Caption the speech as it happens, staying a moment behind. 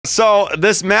So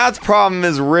this math problem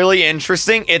is really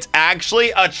interesting. It's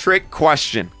actually a trick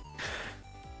question.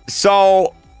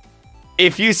 So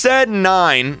if you said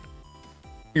 9,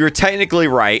 you're technically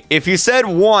right. If you said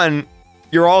 1,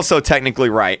 you're also technically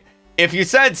right. If you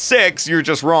said 6, you're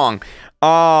just wrong.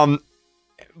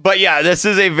 But yeah, this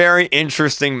is a very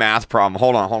interesting math problem.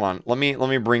 Hold on. Let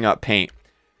me bring up Paint.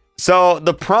 So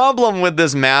the problem with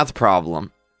this math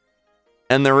problem,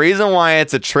 and the reason why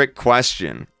it's a trick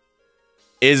question,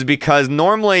 is because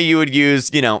normally you would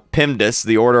use, PEMDAS,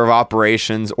 the order of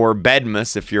operations, or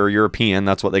BEDMAS if you're European,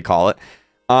 that's what they call it.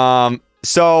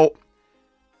 So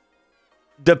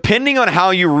depending on how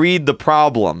you read the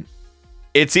problem,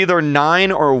 it's either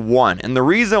 9 or 1. And the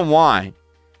reason why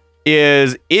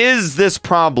is this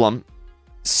problem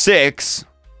 6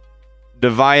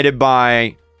 divided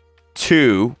by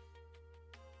 2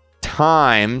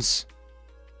 times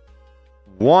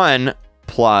 1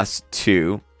 plus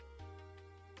 2?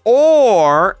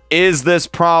 Or is this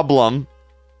problem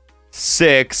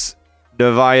 6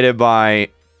 divided by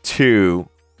 2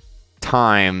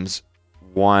 times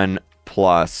 1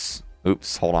 plus...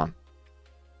 Oops, hold on.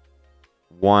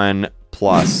 1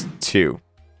 plus 2.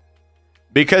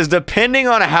 Because depending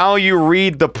on how you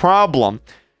read the problem,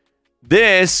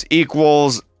 this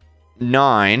equals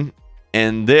 9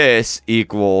 and this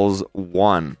equals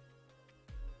 1.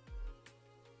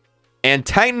 And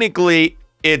technically,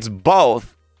 it's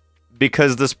both,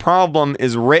 because this problem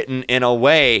is written in a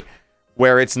way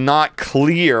where it's not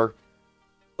clear,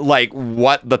 like,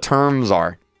 what the terms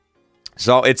are.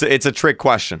 So it's a trick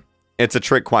question. It's a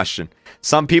trick question.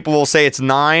 Some people will say it's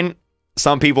 9.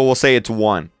 Some people will say it's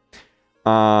 1.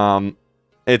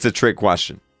 It's a trick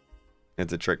question.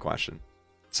 It's a trick question.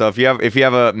 So if you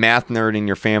have a math nerd in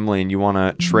your family and you want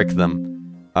to trick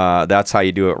them, that's how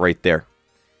you do it right there.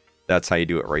 That's how you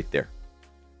do it right there.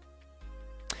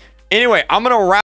 Anyway, I'm gonna wrap